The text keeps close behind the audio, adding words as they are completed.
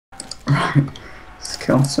Let's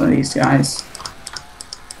kill some of these guys.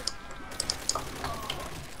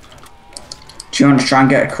 Do you want to try and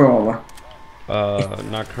get a crawler?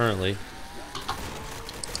 Not currently.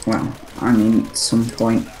 Well, I mean, at some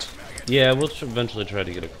point. Yeah, we'll eventually try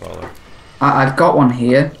to get a crawler. I've got one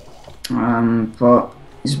here, but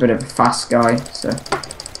he's a bit of a fast guy, so.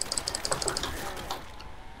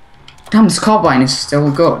 Damn, this carbine is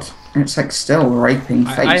still good. It's like still raping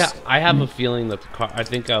face. I have a feeling that I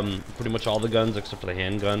think pretty much all the guns except for the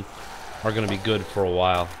handgun are gonna be good for a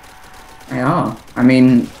while. They are. I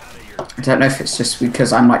mean, I don't know if it's just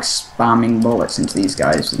because I'm like spamming bullets into these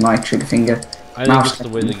guys with my trigger finger. I think it's the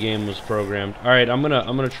way the game was programmed. All right, I'm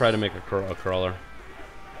gonna try to make a crawler.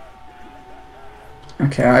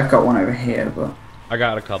 Okay, I've got one over here, but I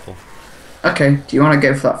got a couple. okay. Do you want to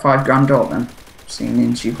go for that $5 grand door then?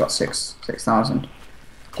 Seeing as you've got 6,000.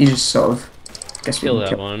 You just sort of Kill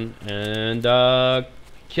that one and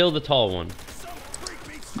kill the tall one.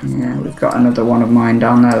 Yeah, we've got another one of mine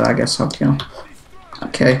down there that I guess I'll kill.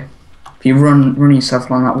 Okay. If you run yourself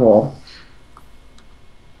along that wall.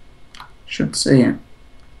 Should see it.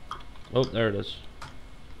 Oh, there it is.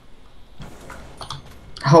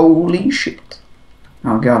 Holy shit.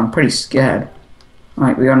 Oh god, I'm pretty scared.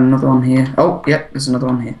 Right, we got another one here. Oh, yep, there's another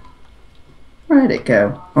one here. Where'd it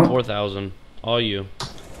go? Oh. 4,000. All you.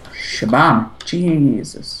 Shabam.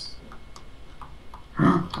 Jesus.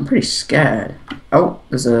 I'm pretty scared. Oh,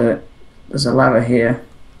 there's a lever here.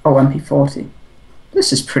 Oh, MP40.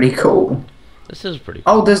 This is pretty cool. This is pretty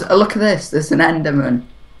cool. Oh, look at this. There's an Enderman.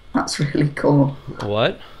 That's really cool.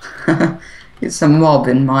 What? It's a mob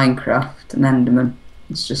in Minecraft, an Enderman.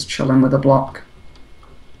 It's just chilling with a block.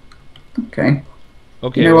 Okay.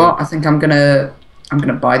 Okay. You know what? I think I'm gonna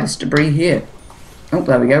buy this debris here. Oh,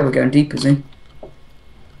 there we go. We're going deeper, see?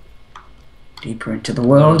 Deeper into the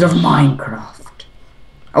world of Minecraft.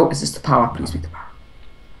 Oh, is this the power? Please be the power.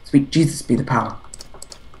 Sweet Jesus, be the power.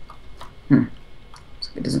 So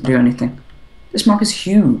it doesn't do anything. This map is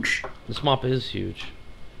huge. This map is huge.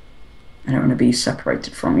 I don't want to be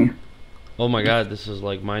separated from you. Oh my god, this is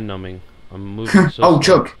like mind-numbing. I'm moving so oh, slow.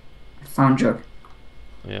 Jug. I found Jug.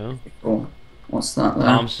 Yeah? Cool. What's that there?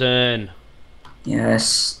 Thompson.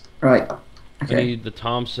 Yes. Right. I Okay. need the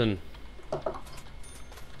Thompson.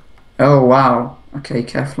 Oh, wow. Okay,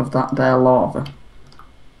 careful of that there lava.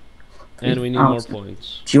 And we need more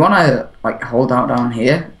points. Do you want to, like, hold out down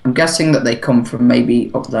here? I'm guessing that they come from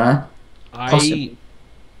maybe up there. Possibly.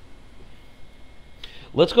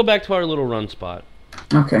 Let's go back to our little run spot.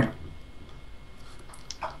 Okay.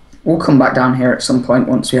 We'll come back down here at some point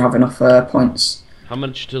once we have enough points. How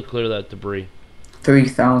much to clear that debris?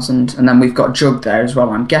 3,000, and then we've got Jug there as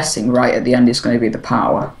well. I'm guessing right at the end it's going to be the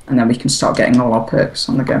power, and then we can start getting all our perks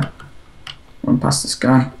on the go. Run past this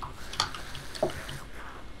guy.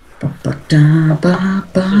 This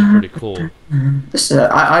is pretty cool. This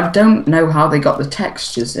I don't know how they got the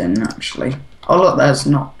textures in actually. Oh look, there's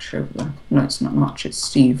Notch over there. No, it's not Notch. It's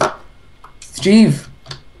Steve. Steve.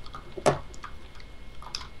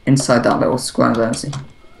 Inside that little square there, see.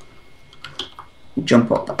 You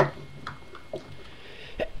jump up.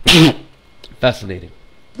 Fascinating.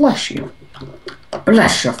 Bless you.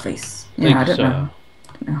 Bless your face. Yeah, I don't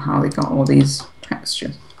know how they got all these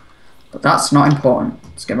textures. But that's not important.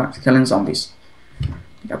 Let's get back to killing zombies. I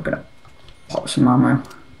think I'm gonna pop some ammo.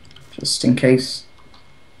 Just in case.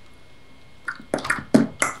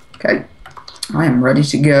 Okay. I am ready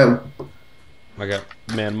to go.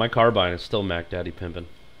 Man, my carbine is still Mac Daddy pimping.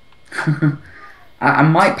 I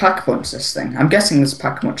might pack punch this thing. I'm guessing there's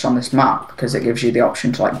pack punch on this map because it gives you the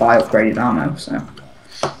option to like buy upgraded ammo. So,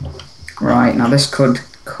 right now this could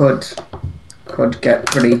get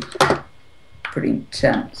pretty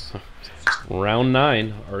intense. Round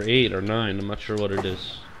 9 or 8 or 9. I'm not sure what it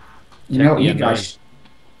is. You know what you guys?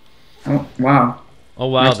 Oh wow. Oh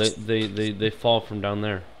wow, they fall from down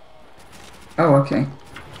there. Oh okay.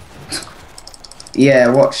 Yeah,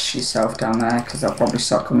 watch yourself down there because they'll probably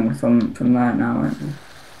start coming from there now. Won't they?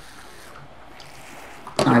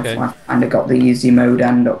 Okay. I've kind of got the easy mode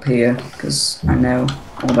end up here because I know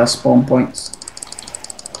all their spawn points.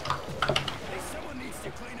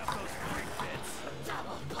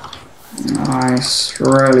 Nice.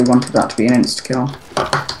 Really wanted that to be an insta kill.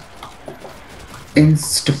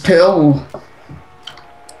 Insta pill.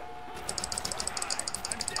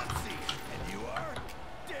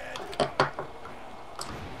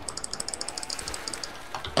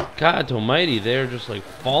 God almighty, they're just like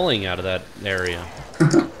falling out of that area.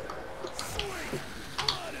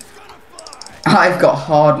 I've got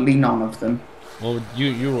hardly none of them. Well,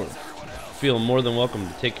 you feel more than welcome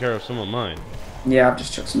to take care of some of mine. Yeah, I've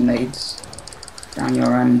just chucked some nades down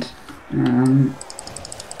your end.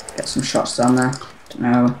 Get some shots down there. Don't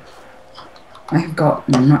know. I have got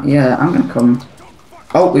not yet. I'm gonna come.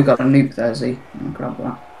 Oh, we've got a nuke there, Z. I'm gonna grab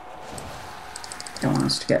that. Don't want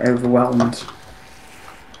us to get overwhelmed.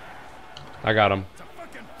 I got him.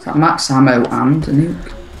 Is that max ammo and a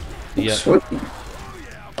nuke? Yeah. Sweet.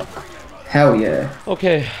 Hell yeah.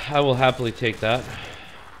 Okay, I will happily take that.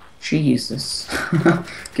 Jesus.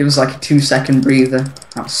 Give us like a 2-second breather.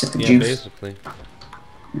 Have a sip of juice. Basically.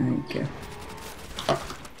 There you go.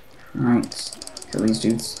 Right. Kill these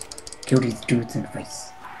dudes. Kill these dudes in the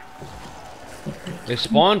face. They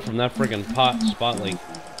spawned from that friggin' spot like.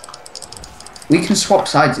 We can swap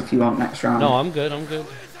sides if you want next round. No, I'm good, I'm good.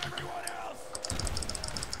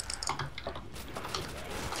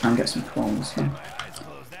 Try and get some clones here.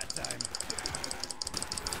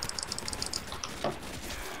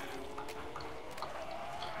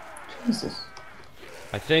 Jesus.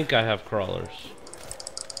 I think I have crawlers.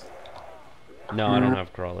 No, I don't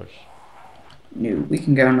have crawlers. No, we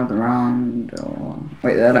can go another round. Or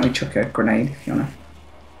wait there, let me chuck a grenade if you wanna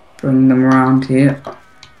bring them around here.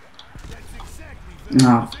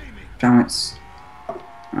 No, damn it.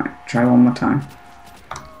 Right, try one more time.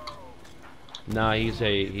 Nah, he's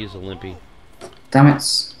a limpy. Damn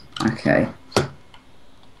it. Okay.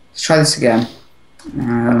 Let's try this again.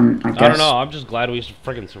 I guess. I don't know. I'm just glad we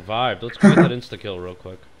friggin' survived. Let's get that insta kill real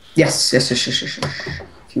quick. Yes. If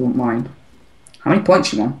you wouldn't mind. How many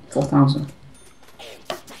points you want? 4,000.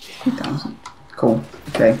 3,000. Cool.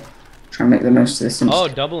 Okay. Try and make the most of this. Oh,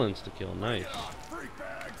 double insta kill. Nice.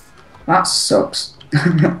 That sucks.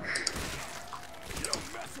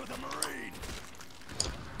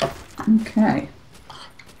 Okay.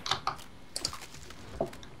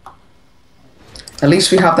 At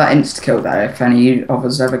least we have that insta kill there. If any of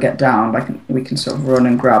us ever get down, we can sort of run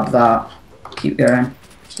and grab that. Keep going,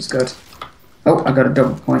 which is good. Oh, I got a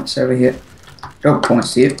double points over here. Double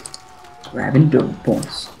points here. Grabbing double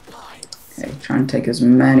points. Okay, try and take as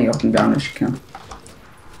many of them down as you can.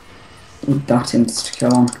 With that insta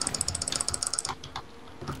kill on.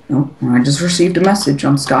 Oh, I just received a message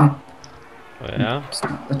on Skype. Oh, yeah? It's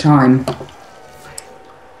not the time.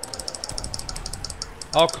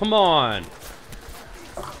 Oh, come on!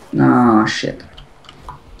 Ah, shit.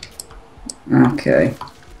 Okay.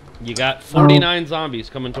 You got 49 zombies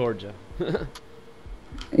coming towards you.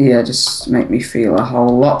 Yeah, just make me feel a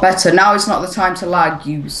whole lot better. Now is not the time to lag,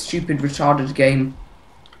 you stupid retarded game.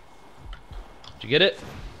 Did you get it?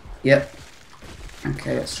 Yep.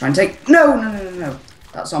 Okay, let's try and take... No.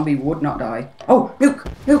 That zombie would not die. Oh,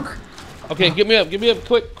 nuke. Okay, get me up,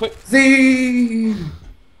 quick. Oh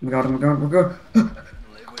my god.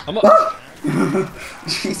 I'm up.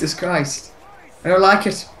 Jesus Christ. I don't like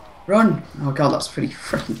it. Run. Oh god, that's pretty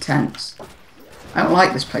freaking tense. I don't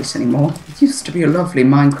like this place anymore. It used to be a lovely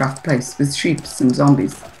Minecraft place with sheep and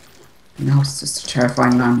zombies. And now it's just a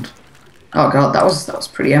terrifying land. Oh god, that was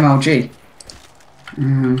pretty MLG.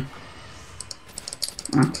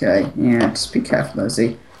 Okay, yeah, just be careful,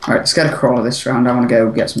 Lizzie. Alright, let's get a crawler this round. I want to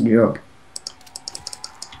go get some jug.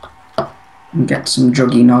 And get some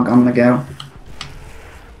juggy nog on the go.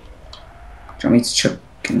 Do you want me to chuck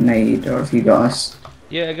a nade, or have you got this?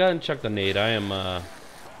 Yeah, I got and chuck the nade. I am,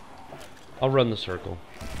 I'll run the circle.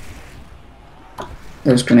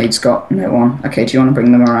 Those grenades got no one. Okay, do you want to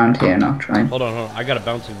bring them around here and I'll try and... Hold on. I got a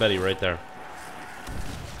bouncing Betty right there.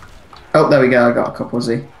 Oh, there we go. I got a couple,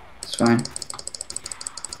 Z. It's fine.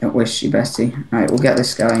 Don't wish you, Betty. Right, we'll get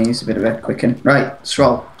this guy. He's a bit of a quicken. Right, let's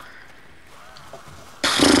roll.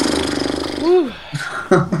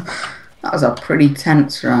 That was a pretty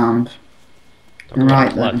tense round.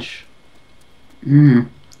 Right then.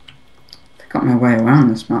 I got my way around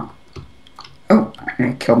this map. Oh,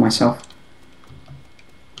 I killed myself.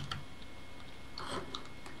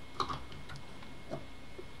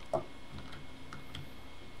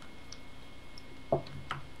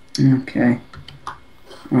 Okay.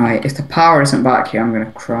 Right, if the power isn't back here, I'm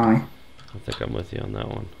gonna cry. I think I'm with you on that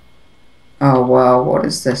one. Oh well, what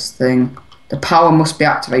is this thing? The power must be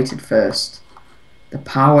activated first. The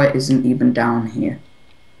power isn't even down here.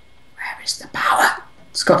 Where is the power?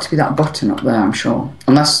 It's got to be that button up there, I'm sure.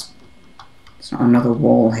 Unless there's not another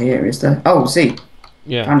wall here, is there? Oh, Z.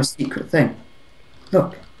 Yeah. Found a secret thing.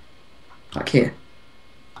 Look. Back here.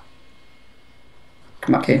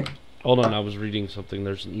 Come back here. Hold on, I was reading something.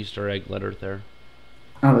 There's an Easter egg letter there.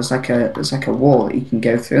 Oh, there's like a wall that you can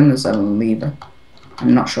go through, and there's a lever.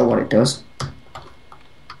 I'm not sure what it does.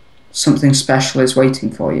 Something special is waiting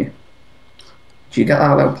for you. Did you get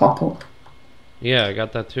that little pop-up? Yeah, I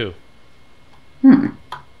got that too. Do you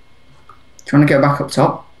want to go back up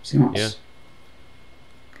top? See what's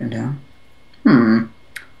going down?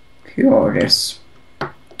 do all this.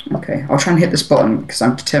 Okay, I'll try and hit this button because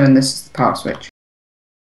I'm determined this is the power switch.